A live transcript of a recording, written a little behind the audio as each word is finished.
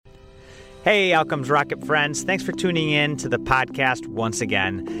Hey, Outcomes Rocket friends. Thanks for tuning in to the podcast once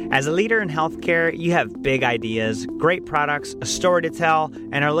again. As a leader in healthcare, you have big ideas, great products, a story to tell,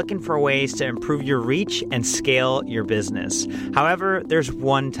 and are looking for ways to improve your reach and scale your business. However, there's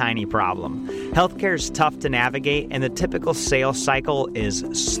one tiny problem. Healthcare is tough to navigate, and the typical sales cycle is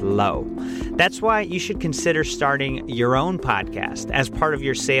slow. That's why you should consider starting your own podcast as part of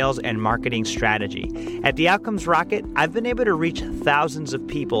your sales and marketing strategy. At the Outcomes Rocket, I've been able to reach thousands of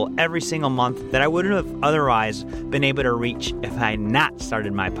people every single month that I wouldn't have otherwise been able to reach if I had not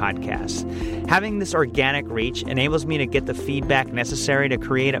started my podcast. Having this organic reach enables me to get the feedback necessary to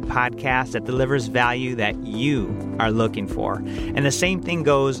create a podcast that delivers value that you are looking for. And the same thing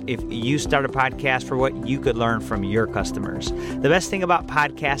goes if you start a podcast for what you could learn from your customers. The best thing about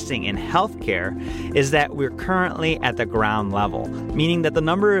podcasting in healthcare is that we're currently at the ground level, meaning that the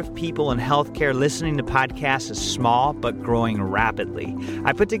number of people in healthcare listening to podcasts is small but growing rapidly.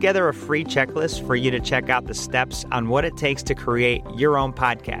 I put together a free checklist for you to check out the steps on what it takes to create your own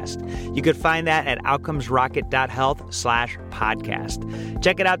podcast. You could find that at outcomesrocket.health/podcast.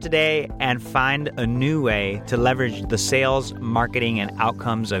 Check it out today and find a new way to leverage the sales, marketing, and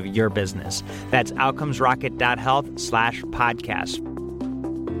outcomes of your business. That's outcomesrocket.health/podcast.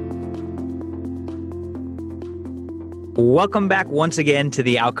 Welcome back once again to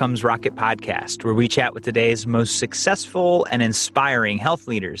the Outcomes Rocket podcast, where we chat with today's most successful and inspiring health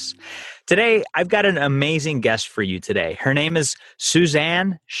leaders. Today, I've got an amazing guest for you today. Her name is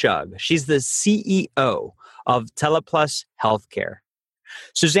Suzanne Shug. She's the CEO of TelePlus Healthcare.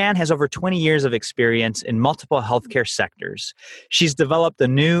 Suzanne has over 20 years of experience in multiple healthcare sectors. She's developed a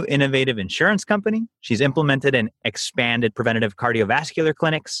new innovative insurance company. She's implemented and expanded preventative cardiovascular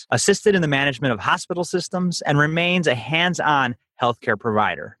clinics, assisted in the management of hospital systems, and remains a hands-on healthcare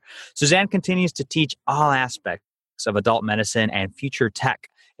provider. Suzanne continues to teach all aspects of adult medicine and future tech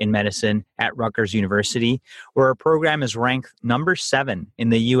in medicine at Rutgers University, where her program is ranked number 7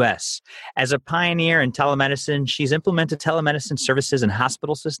 in the U.S. As a pioneer in telemedicine, she's implemented telemedicine services in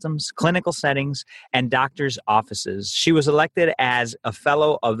hospital systems, clinical settings, and doctors' offices. She was elected as a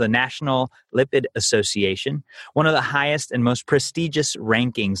fellow of the National Lipid Association, one of the highest and most prestigious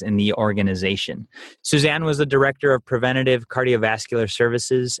rankings in the organization. Suzanne was the director of preventative cardiovascular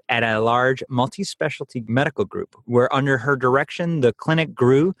services at a large multi-specialty medical group, where under her direction, the clinic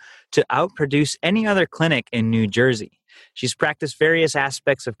grew to outproduce any other clinic in New Jersey. She's practiced various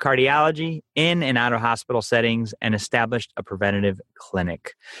aspects of cardiology in and out of hospital settings and established a preventative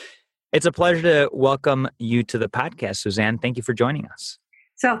clinic. It's a pleasure to welcome you to the podcast, Suzanne. Thank you for joining us.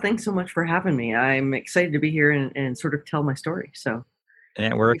 Sal, thanks so much for having me. I'm excited to be here and sort of tell my story.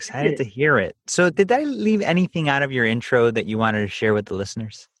 And we're excited to hear it. So did I leave anything out of your intro that you wanted to share with the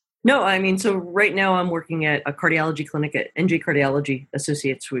listeners? No, so right now I'm working at a cardiology clinic at NJ Cardiology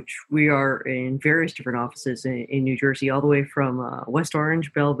Associates, which we are in various different offices in New Jersey, all the way from West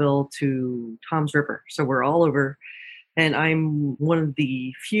Orange, Belleville to Toms River. So we're all over. And I'm one of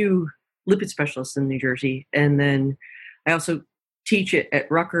the few lipid specialists in New Jersey. And then I also teach it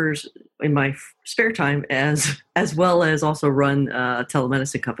at Rutgers in my spare time as well as also run a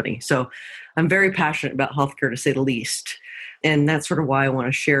telemedicine company. So I'm very passionate about healthcare, to say the least. And that's sort of why I want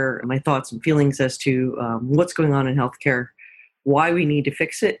to share my thoughts and feelings as to what's going on in healthcare, why we need to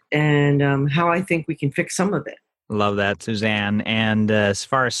fix it, and how I think we can fix some of it. Love that, Suzanne. And as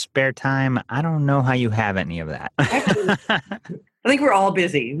far as spare time, I don't know how you have any of that. I think we're all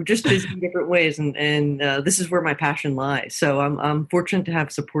busy. We're just busy in different ways, and this is where my passion lies. So I'm fortunate to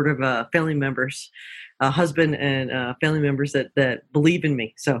have supportive family members, husband and family members that believe in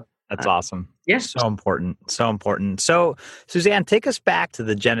me. So that's awesome. Yes. So important. So important. So, Suzanne, take us back to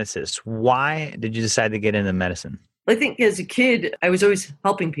the genesis. Why did you decide to get into medicine? I think as a kid, I was always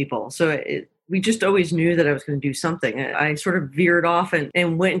helping people. So we just always knew that I was going to do something. I sort of veered off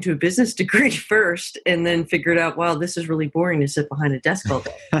and went into a business degree first, and then figured out, wow, this is really boring to sit behind a desk all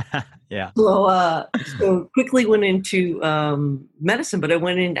day. Yeah. So quickly went into medicine, but I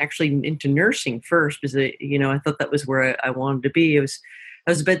went into nursing first because I thought that was where I wanted to be. I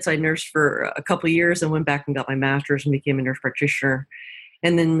was a bedside nurse for a couple of years and went back and got my master's and became a nurse practitioner.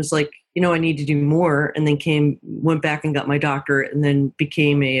 And then was like, I need to do more. And then went back and got my doctorate and then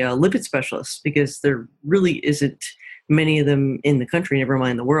became a lipid specialist because there really isn't many of them in the country, never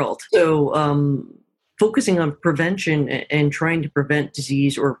mind the world. So focusing on prevention and trying to prevent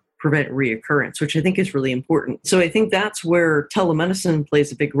disease or prevent reoccurrence, which I think is really important. So I think that's where telemedicine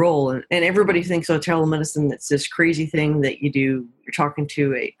plays a big role. And everybody thinks, telemedicine, it's this crazy thing that you do. You're talking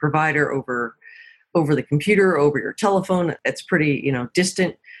to a provider over the computer, over your telephone. It's pretty,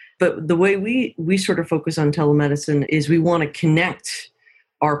 distant. But the way we sort of focus on telemedicine is we want to connect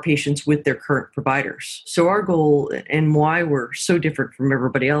our patients with their current providers. So our goal and why we're so different from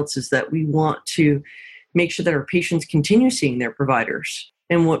everybody else is that we want to make sure that our patients continue seeing their providers.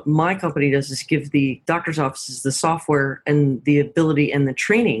 And what my company does is give the doctor's offices the software and the ability and the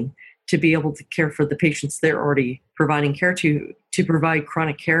training to be able to care for the patients they're already providing care to provide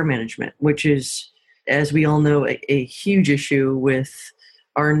chronic care management, which is, as we all know, a huge issue with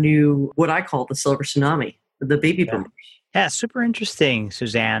our new, what I call the silver tsunami, the baby boomers. Yeah, super interesting,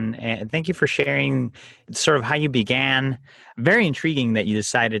 Suzanne. And thank you for sharing sort of how you began. Very intriguing that you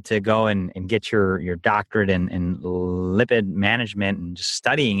decided to go and get your doctorate in lipid management and just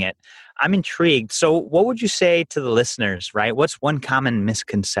studying it. I'm intrigued. So what would you say to the listeners, right? What's one common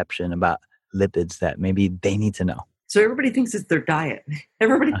misconception about lipids that maybe they need to know? So everybody thinks it's their diet.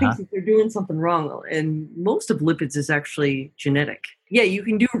 Everybody thinks that they're doing something wrong. And most of lipids is actually genetic. Yeah, you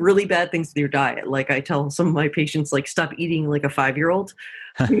can do really bad things with your diet. Like I tell some of my patients, like stop eating like a 5-year-old.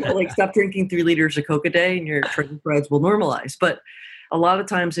 Like stop drinking 3 liters of Coke a day and your triglycerides will normalize. But a lot of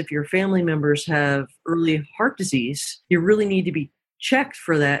times if your family members have early heart disease, you really need to be checked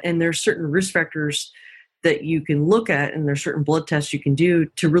for that. And there's certain risk factors that you can look at, and there's certain blood tests you can do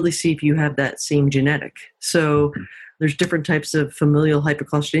to really see if you have that same genetic. So there's different types of familial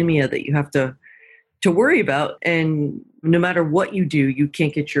hypercholesterolemia that you have to worry about. And no matter what you do, you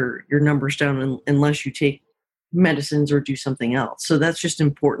can't get your numbers down unless you take medicines or do something else. So that's just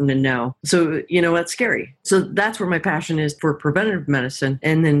important to know. So, that's scary. So that's where my passion is for preventative medicine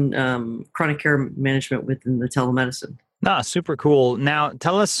and then chronic care management within the telemedicine. No, super cool. Now,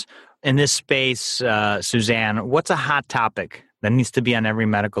 tell us in this space, Suzanne, what's a hot topic that needs to be on every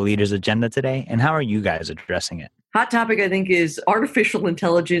medical leader's agenda today? And how are you guys addressing it? Hot topic, I think, is artificial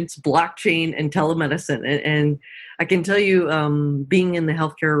intelligence, blockchain, and telemedicine. And I can tell you, being in the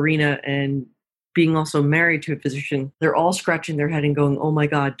healthcare arena and being also married to a physician, they're all scratching their head and going, oh my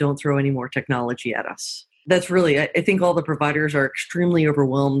God, don't throw any more technology at us. That's really, I think all the providers are extremely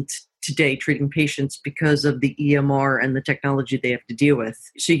overwhelmed today treating patients because of the EMR and the technology they have to deal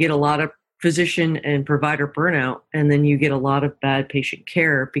with. So you get a lot of physician and provider burnout, and then you get a lot of bad patient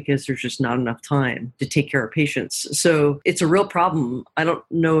care because there's just not enough time to take care of patients. So it's a real problem. I don't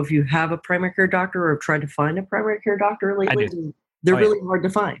know if you have a primary care doctor or have tried to find a primary care doctor lately. They're really hard to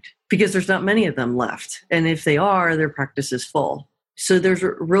find because there's not many of them left. And if they are, their practice is full. So there's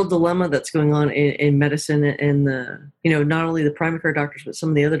a real dilemma that's going on in medicine, and not only the primary care doctors, but some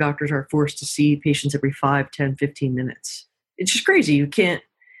of the other doctors are forced to see patients every 5, 10, 15 minutes. It's just crazy. You can't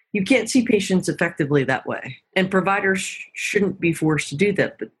see patients effectively that way. And providers shouldn't be forced to do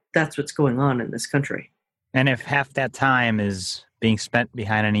that, but that's what's going on in this country. And if half that time is being spent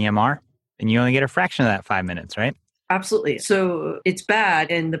behind an EMR, then you only get a fraction of that 5 minutes, right? Absolutely. So it's bad.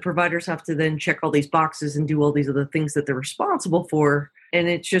 And the providers have to then check all these boxes and do all these other things that they're responsible for. And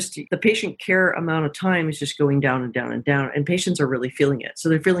it's just the patient care amount of time is just going down and down and down. And patients are really feeling it. So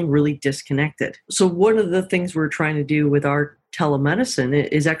they're feeling really disconnected. So one of the things we're trying to do with our telemedicine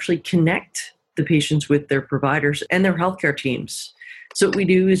is actually connect the patients with their providers and their healthcare teams. So what we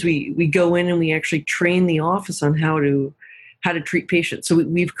do is we go in and we actually train the office on how to treat patients. So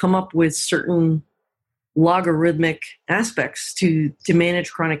we've come up with certain logarithmic aspects to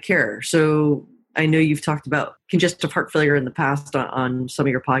manage chronic care. So I know you've talked about congestive heart failure in the past on some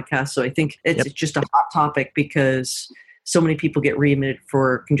of your podcasts. So I think it's just a hot topic because so many people get readmitted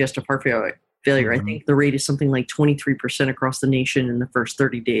for congestive heart failure. Mm-hmm. I think the rate is something like 23% across the nation in the first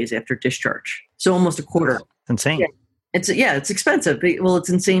 30 days after discharge. So almost a quarter. That's insane. Yeah. It's expensive. Well, it's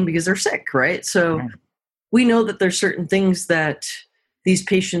insane because they're sick, right? So we know that there's certain things that these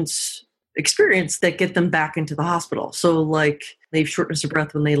patients experience that get them back into the hospital. So like they have shortness of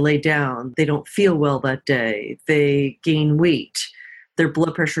breath when they lay down, they don't feel well that day, they gain weight, their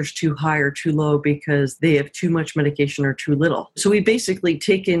blood pressure is too high or too low because they have too much medication or too little. So we basically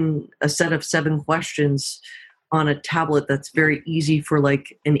taken a set of 7 questions on a tablet that's very easy for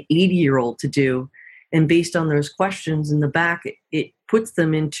like an 80-year-old to do. And based on those questions in the back, it puts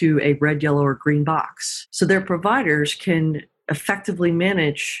them into a red, yellow, or green box. So their providers can effectively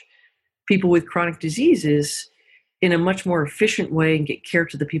manage people with chronic diseases in a much more efficient way and get care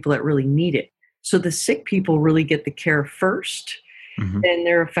to the people that really need it. So the sick people really get the care first, and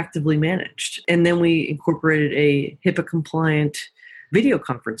they're effectively managed. And then we incorporated a HIPAA compliant video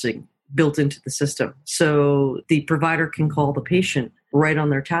conferencing built into the system. So the provider can call the patient right on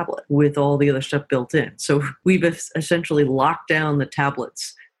their tablet with all the other stuff built in. So we've essentially locked down the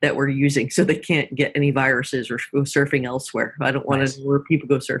tablets that we're using so they can't get any viruses or go surfing elsewhere. I don't want to know where people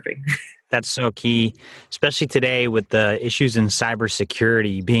go surfing. That's so key, especially today with the issues in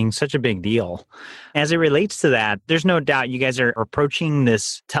cybersecurity being such a big deal. As it relates to that, there's no doubt you guys are approaching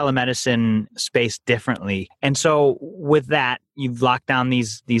this telemedicine space differently. And so with that, you've locked down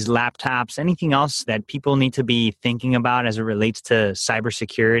these laptops. Anything else that people need to be thinking about as it relates to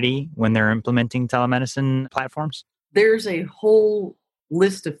cybersecurity when they're implementing telemedicine platforms? There's a whole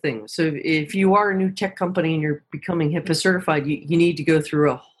list of things. So if you are a new tech company and you're becoming HIPAA certified, you need to go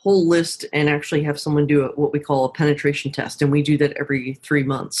through a whole list and actually have someone do what we call a penetration test. And we do that every 3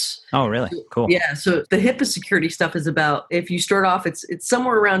 months. Oh, really? Cool. Yeah. So the HIPAA security stuff is about, if you start off, it's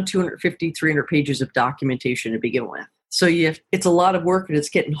somewhere around 250, 300 pages of documentation to begin with. So it's a lot of work and it's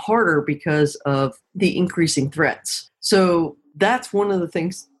getting harder because of the increasing threats. So that's one of the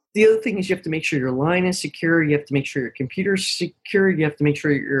things. The other thing is you have to make sure your line is secure. You have to make sure your computer's secure. You have to make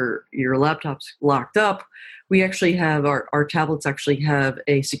sure your laptop's locked up. We actually have our tablets actually have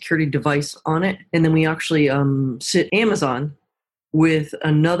a security device on it. And then we actually sit Amazon with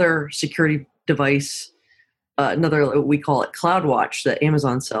another security device, we call it CloudWatch that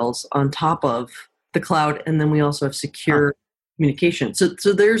Amazon sells on top of the cloud. And then we also have secure communication.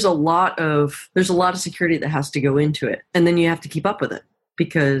 So there's a lot of security that has to go into it. And then you have to keep up with it,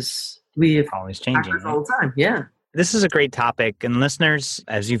 because we have always changing all the time. Yeah. This is a great topic. And listeners,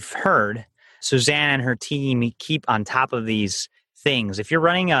 as you've heard, Suzanne and her team keep on top of these things. If you're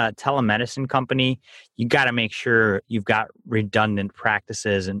running a telemedicine company, you got to make sure you've got redundant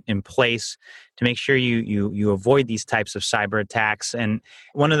practices in place to make sure you avoid these types of cyber attacks. And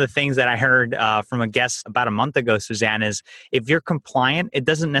one of the things that I heard from a guest about a month ago, Suzanne, is if you're compliant, it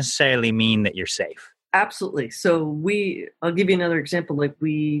doesn't necessarily mean that you're safe. Absolutely. So I'll give you another example. Like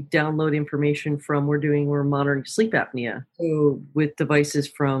we download information we're monitoring sleep apnea. So with devices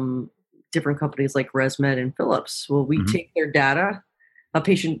from different companies like ResMed and Philips. Well, we take their data. A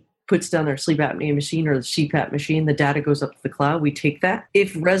patient puts down their sleep apnea machine or the CPAP machine. The data goes up to the cloud. We take that.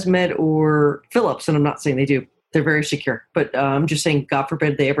 If ResMed or Philips, and I'm not saying they do, they're very secure, but I'm just saying, God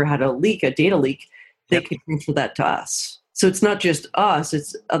forbid they ever had a data leak, they could transfer that to us. So it's not just us,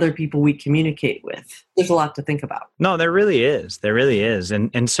 it's other people we communicate with. There's a lot to think about. No, there really is. There really is.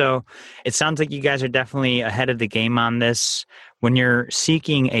 And so it sounds like you guys are definitely ahead of the game on this. When you're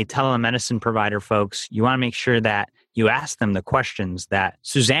seeking a telemedicine provider, folks, you want to make sure that you ask them the questions that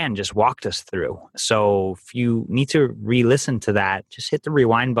Suzanne just walked us through. So if you need to re-listen to that, just hit the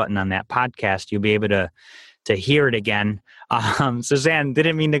rewind button on that podcast. You'll be able to hear it again. Suzanne,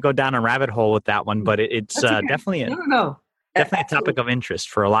 didn't mean to go down a rabbit hole with that one, but it's okay. Definitely a topic of interest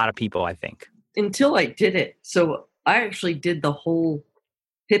for a lot of people, I think. Until I did it. So I actually did the whole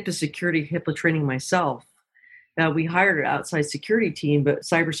HIPAA training myself. We hired an outside cybersecurity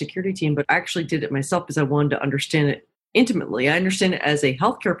team, but I actually did it myself because I wanted to understand it intimately. I understand it as a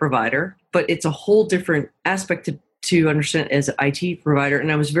healthcare provider, but it's a whole different aspect to understand it as an IT provider.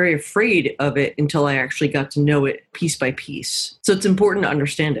 And I was very afraid of it until I actually got to know it piece by piece. So it's important to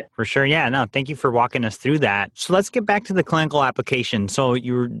understand it. For sure. Yeah, no, thank you for walking us through that. So let's get back to the clinical application. So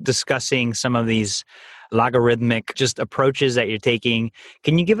you were discussing some of these logarithmic just approaches that you're taking.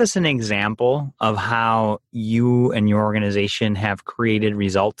 Can you give us an example of how you and your organization have created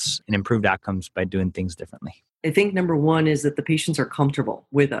results and improved outcomes by doing things differently? I think number one is that the patients are comfortable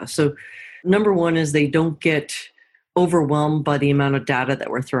with us. So number one is they don't get overwhelmed by the amount of data that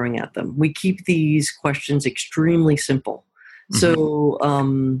we're throwing at them. We keep these questions extremely simple. So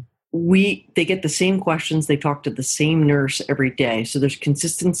they get the same questions. They talk to the same nurse every day. So there's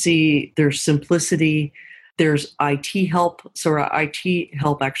consistency, there's simplicity, there's IT help. So our IT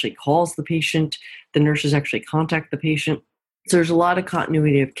help actually calls the patient. The nurses actually contact the patient. So there's a lot of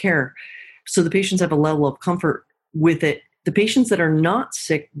continuity of care. So the patients have a level of comfort with it. The patients that are not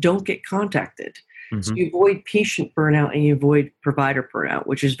sick don't get contacted. So you avoid patient burnout and you avoid provider burnout,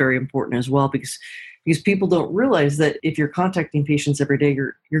 which is very important as well, because people don't realize that if you're contacting patients every day,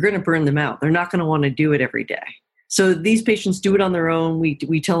 you're going to burn them out. They're not going to want to do it every day. So these patients do it on their own.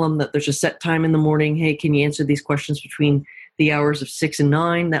 We tell them that there's a set time in the morning. Hey, can you answer these questions between the hours of 6 and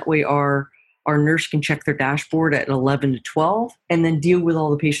 9? That way our nurse can check their dashboard at 11 to 12 and then deal with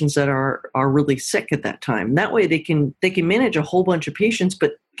all the patients that are really sick at that time. That way they can manage a whole bunch of patients,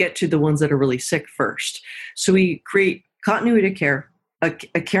 but get to the ones that are really sick first. So we create continuity of care, a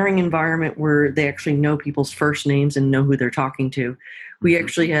caring environment where they actually know people's first names and know who they're talking to. We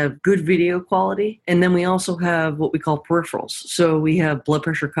actually have good video quality. And then we also have what we call peripherals. So we have blood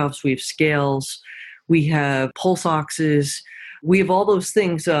pressure cuffs, we have scales, we have pulse oxes. We have all those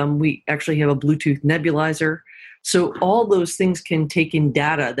things. We actually have a Bluetooth nebulizer. So all those things can take in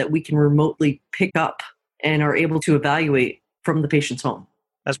data that we can remotely pick up and are able to evaluate from the patient's home.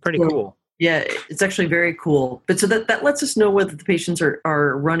 That's pretty So, cool. yeah, it's actually very cool. But so that lets us know whether the patients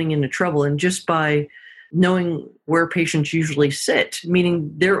are running into trouble. And just by knowing where patients usually sit,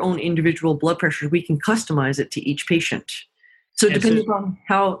 meaning their own individual blood pressures, we can customize it to each patient. So depending on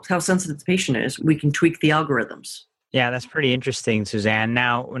how sensitive the patient is, we can tweak the algorithms. Yeah, that's pretty interesting, Suzanne.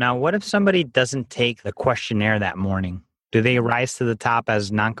 Now, what if somebody doesn't take the questionnaire that morning? Do they rise to the top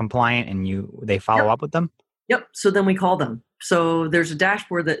as non-compliant and they follow up with them? Yep. So then we call them. So there's a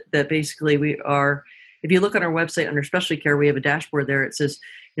dashboard that basically if you look on our website under specialty care, we have a dashboard there. It says,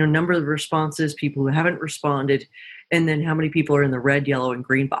 number of responses, people who haven't responded, and then how many people are in the red, yellow, and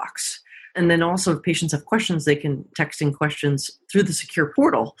green box. And then also if patients have questions, they can text in questions through the secure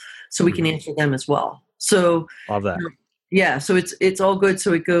portal so we can answer them as well. So love that. Yeah, so it's all good.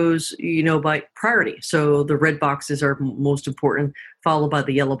 So it goes, by priority. So the red boxes are most important, followed by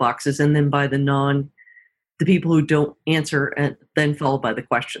the yellow boxes, and then by the people who don't answer, and then followed by the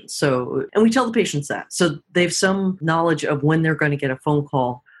questions. So, and we tell the patients that. So they have some knowledge of when they're going to get a phone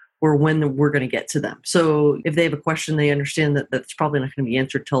call or when we're going to get to them. So if they have a question, they understand that that's probably not going to be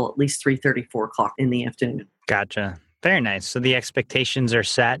answered till at least 3:30, 4 o'clock in the afternoon. Gotcha. Very nice. So the expectations are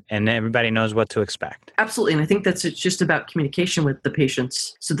set and everybody knows what to expect. Absolutely. And I think it's just about communication with the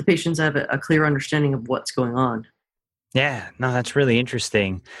patients. So the patients have a clear understanding of what's going on. Yeah, no, that's really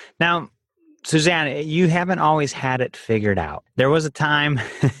interesting. Now, Suzanne, you haven't always had it figured out. There was a time.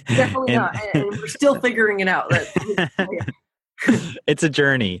 Definitely not. And we're still figuring it out. It's a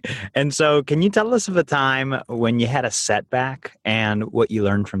journey. And so can you tell us of a time when you had a setback and what you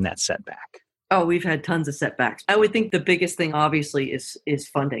learned from that setback? Oh, we've had tons of setbacks. I would think the biggest thing, obviously, is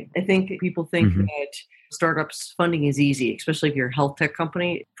funding. I think people think that startups funding is easy, especially if you're a health tech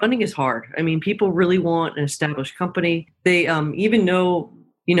company. Funding is hard. I mean, people really want an established company. They even know,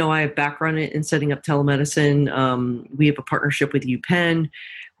 I have background in setting up telemedicine. We have a partnership with UPenn.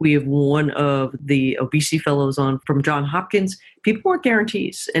 We have one of the obesity fellows on from Johns Hopkins. People want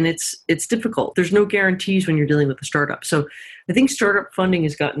guarantees, and it's difficult. There's no guarantees when you're dealing with a startup. So I think startup funding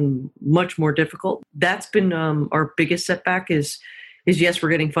has gotten much more difficult. That's been our biggest setback is yes, we're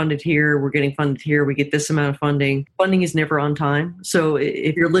getting funded here. We're getting funded here. We get this amount of funding. Funding is never on time. So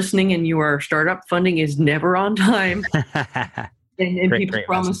if you're listening and you are a startup, funding is never on time. And people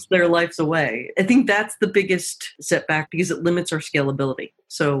promise their lives away. I think that's the biggest setback because it limits our scalability.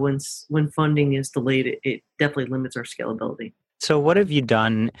 So when funding is delayed, it definitely limits our scalability. So what have you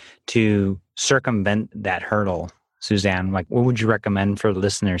done to circumvent that hurdle, Suzanne? Like, what would you recommend for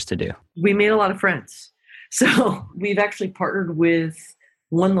listeners to do? We made a lot of friends. So we've actually partnered with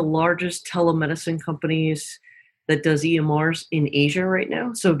one of the largest telemedicine companies that does EMRs in Asia right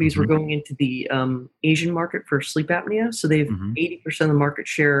now. So because we're going into the Asian market for sleep apnea. So they have 80% of the market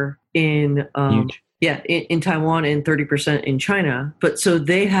share in Taiwan and 30% in China. But so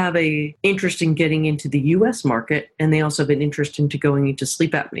they have a interest in getting into the US market, and they also have an interest into going into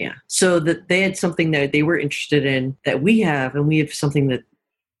sleep apnea. So that they had something that they were interested in that we have, and we have something that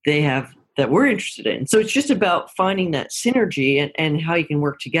they have that we're interested in. So it's just about finding that synergy and how you can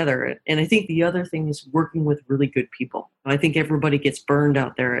work together. And I think the other thing is working with really good people. I think everybody gets burned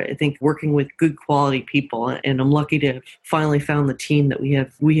out there. I think working with good quality people, and I'm lucky to have finally found the team that we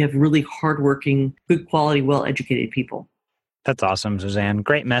have. We have really hardworking, good quality, well-educated people. That's awesome, Suzanne.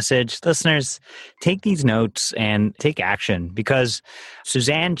 Great message. Listeners, take these notes and take action because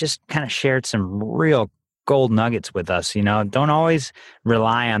Suzanne just kind of shared some real gold nuggets with us. Don't always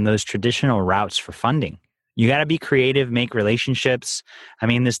rely on those traditional routes for funding. You got to be creative, make relationships. I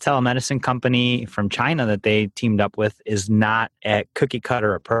mean, this telemedicine company from China that they teamed up with is not a cookie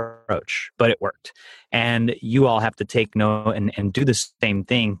cutter approach, but it worked. And you all have to take note and do the same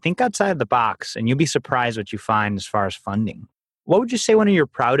thing. Think outside the box and you'll be surprised what you find as far as funding. What would you say one of your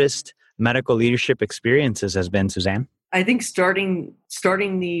proudest medical leadership experiences has been, Suzanne? I think starting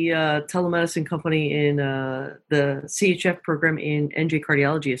the telemedicine company in the CHF program in NJ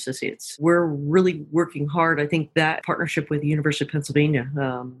Cardiology Associates. We're really working hard. I think that partnership with the University of Pennsylvania,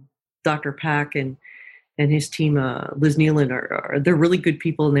 Dr. Pack and his team, Liz Nealon, they're really good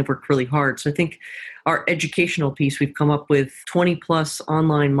people and they've worked really hard. So I think our educational piece, we've come up with 20 plus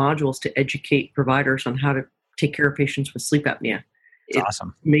online modules to educate providers on how to take care of patients with sleep apnea. It's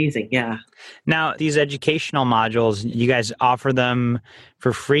awesome. Amazing, yeah. Now, these educational modules, you guys offer them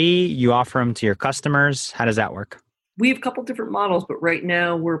for free? You offer them to your customers? How does that work? We have a couple different models, but right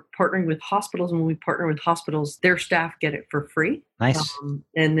now we're partnering with hospitals, and when we partner with hospitals, their staff get it for free. Nice.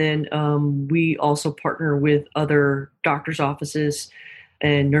 And then we also partner with other doctors' offices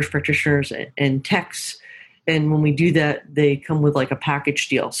and nurse practitioners and techs, And when we do that, they come with like a package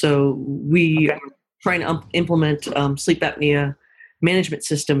deal. So we are trying to implement sleep apnea management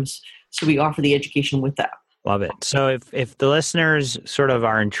systems. So we offer the education with that. Love it. So if the listeners sort of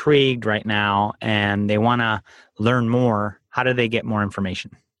are intrigued right now and they want to learn more, how do they get more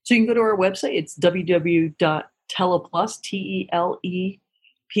information? So you can go to our website. It's www.teleplus,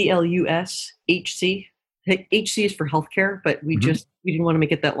 TELEPLUS, HC is for healthcare, but we didn't want to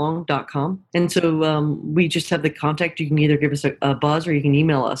make it that long, .com. And so we just have the contact. You can either give us a buzz or you can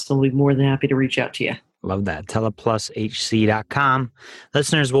email us. And we'll be more than happy to reach out to you. Love that. teleplushc.com.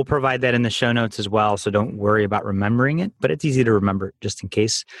 Listeners, we'll provide that in the show notes as well, so don't worry about remembering it, but it's easy to remember just in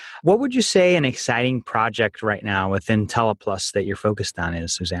case. What would you say an exciting project right now within TelePlus that you're focused on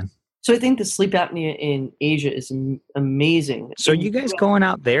is, Suzanne? So I think the sleep apnea in Asia is amazing. So are you guys going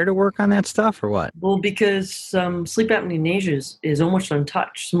out there to work on that stuff or what? Well, because sleep apnea in Asia is almost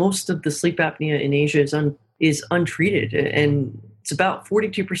untouched. Most of the sleep apnea in Asia is untreated, and it's about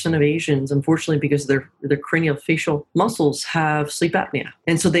 42% of Asians, unfortunately, because their craniofacial muscles have sleep apnea.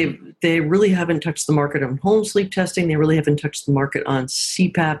 And so they really haven't touched the market on home sleep testing. They really haven't touched the market on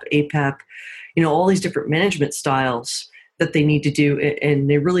CPAP, APAP, all these different management styles that they need to do. And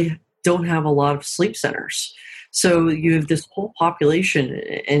they really don't have a lot of sleep centers. So you have this whole population,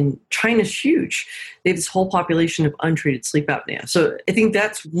 and China's huge. They have this whole population of untreated sleep apnea. So I think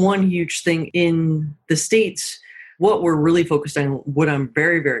that's one huge thing in the States. What we're really focused on, what I'm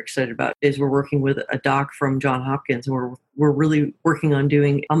very, very excited about, is we're working with a doc from Johns Hopkins, and we're really working on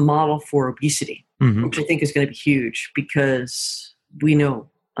doing a model for obesity, which I think is going to be huge because we know,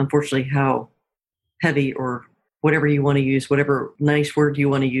 unfortunately, how heavy, or whatever you want to use, whatever nice word you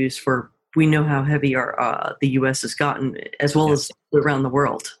want to use we know how heavy the U.S. has gotten, as well as around the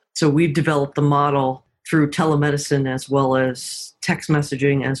world. So we've developed a model through telemedicine, as well as text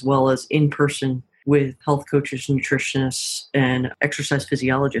messaging, as well as in-person with health coaches, nutritionists, and exercise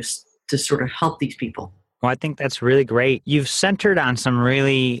physiologists to sort of help these people. Well, I think that's really great. You've centered on some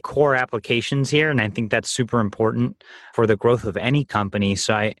really core applications here, and I think that's super important for the growth of any company.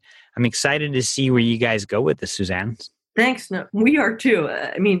 So I'm excited to see where you guys go with this, Suzanne. Thanks. No, we are too.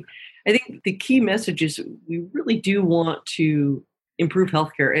 I think the key message is we really do want to improve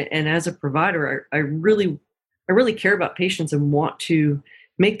healthcare. And as a provider, I really care about patients and want to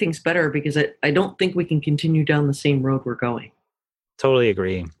make things better, because I don't think we can continue down the same road we're going. Totally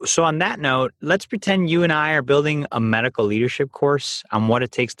agree. So on that note, let's pretend you and I are building a medical leadership course on what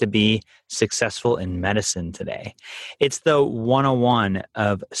it takes to be successful in medicine today. It's the 101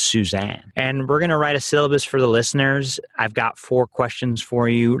 of Suzanne. And we're going to write a syllabus for the listeners. I've got 4 questions for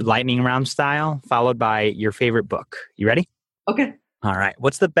you, lightning round style, followed by your favorite book. You ready? Okay. All right.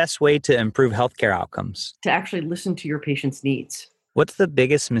 What's the best way to improve healthcare outcomes? To actually listen to your patient's needs. What's the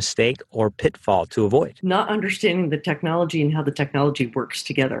biggest mistake or pitfall to avoid? Not understanding the technology and how the technology works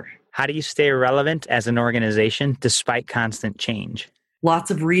together. How do you stay relevant as an organization despite constant change? Lots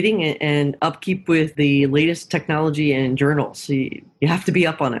of reading and upkeep with the latest technology and journals. So you have to be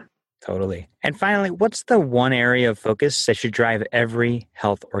up on it. Totally. And finally, what's the one area of focus that should drive every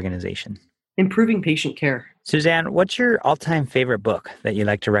health organization? Improving patient care. Suzanne, what's your all-time favorite book that you'd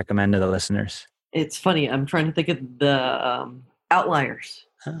like to recommend to the listeners? It's funny. I'm trying to think of the Outliers.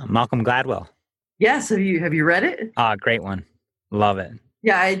 Malcolm Gladwell. Yes. Have you read it? Great one. Love it.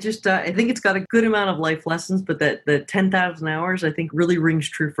 Yeah, I think it's got a good amount of life lessons, but that the 10,000 hours, I think, really rings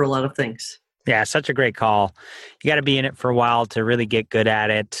true for a lot of things. Yeah, such a great call. You got to be in it for a while to really get good at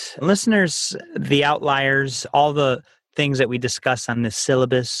it. Listeners, the Outliers, all the things that we discuss on this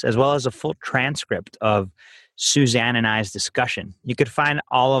syllabus, as well as a full transcript of Suzanne and I's discussion. You could find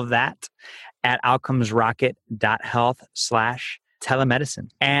all of that at outcomesrocket.health/telemedicine.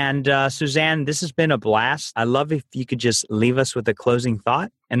 And Suzanne, this has been a blast. I love if you could just leave us with a closing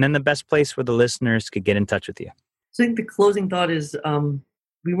thought, and then the best place where the listeners could get in touch with you. So I think the closing thought is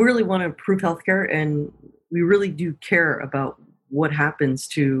we really want to improve healthcare, and we really do care about what happens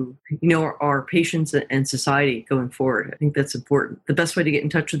to our patients and society going forward. I think that's important. The best way to get in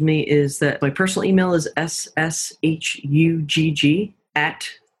touch with me is that my personal email is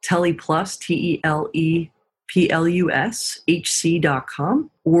sshugg@teleplus,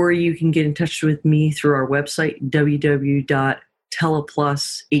 TELEPLUSHC.com, or you can get in touch with me through our website,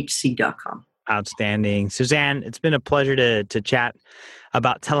 www.teleplushc.com. Outstanding. Suzanne, it's been a pleasure to chat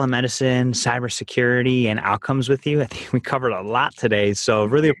about telemedicine, cybersecurity, and outcomes with you. I think we covered a lot today, so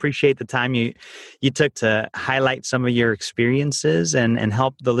really appreciate the time you took to highlight some of your experiences and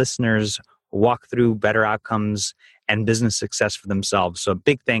help the listeners walk through better outcomes and business success for themselves. So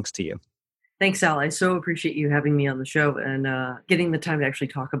big thanks to you. Thanks, Al. I so appreciate you having me on the show and getting the time to actually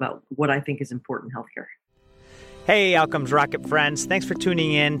talk about what I think is important in healthcare. Hey, Outcomes Rocket friends. Thanks for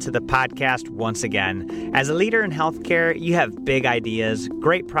tuning in to the podcast once again. As a leader in healthcare, you have big ideas,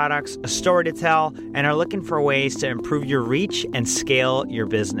 great products, a story to tell, and are looking for ways to improve your reach and scale your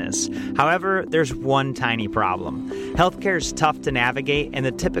business. However, there's one tiny problem. Healthcare is tough to navigate, and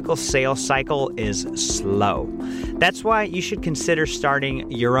the typical sales cycle is slow. That's why you should consider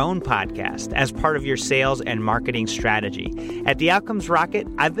starting your own podcast as part of your sales and marketing strategy. At the Outcomes Rocket,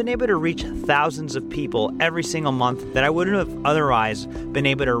 I've been able to reach thousands of people every single month that I wouldn't have otherwise been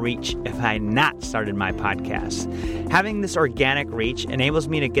able to reach if I had not started my podcast. Having this organic reach enables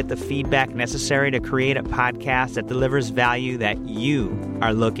me to get the feedback necessary to create a podcast that delivers value that you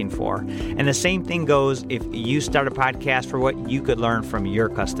are looking for. And the same thing goes if you start a podcast for what you could learn from your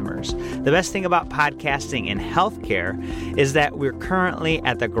customers. The best thing about podcasting in healthcare is that we're currently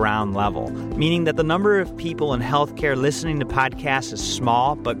at the ground level, meaning that the number of people in healthcare listening to podcasts is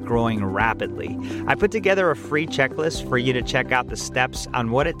small but growing rapidly. I put together a free checklist for you to check out the steps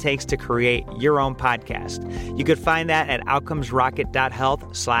on what it takes to create your own podcast. You could find that at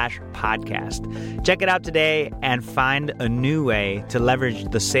outcomesrocket.health/podcast. Check it out today and find a new way to leverage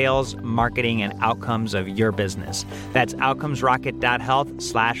the sales, marketing, and outcomes of your business. That's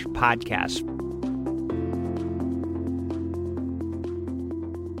outcomesrocket.health/podcast.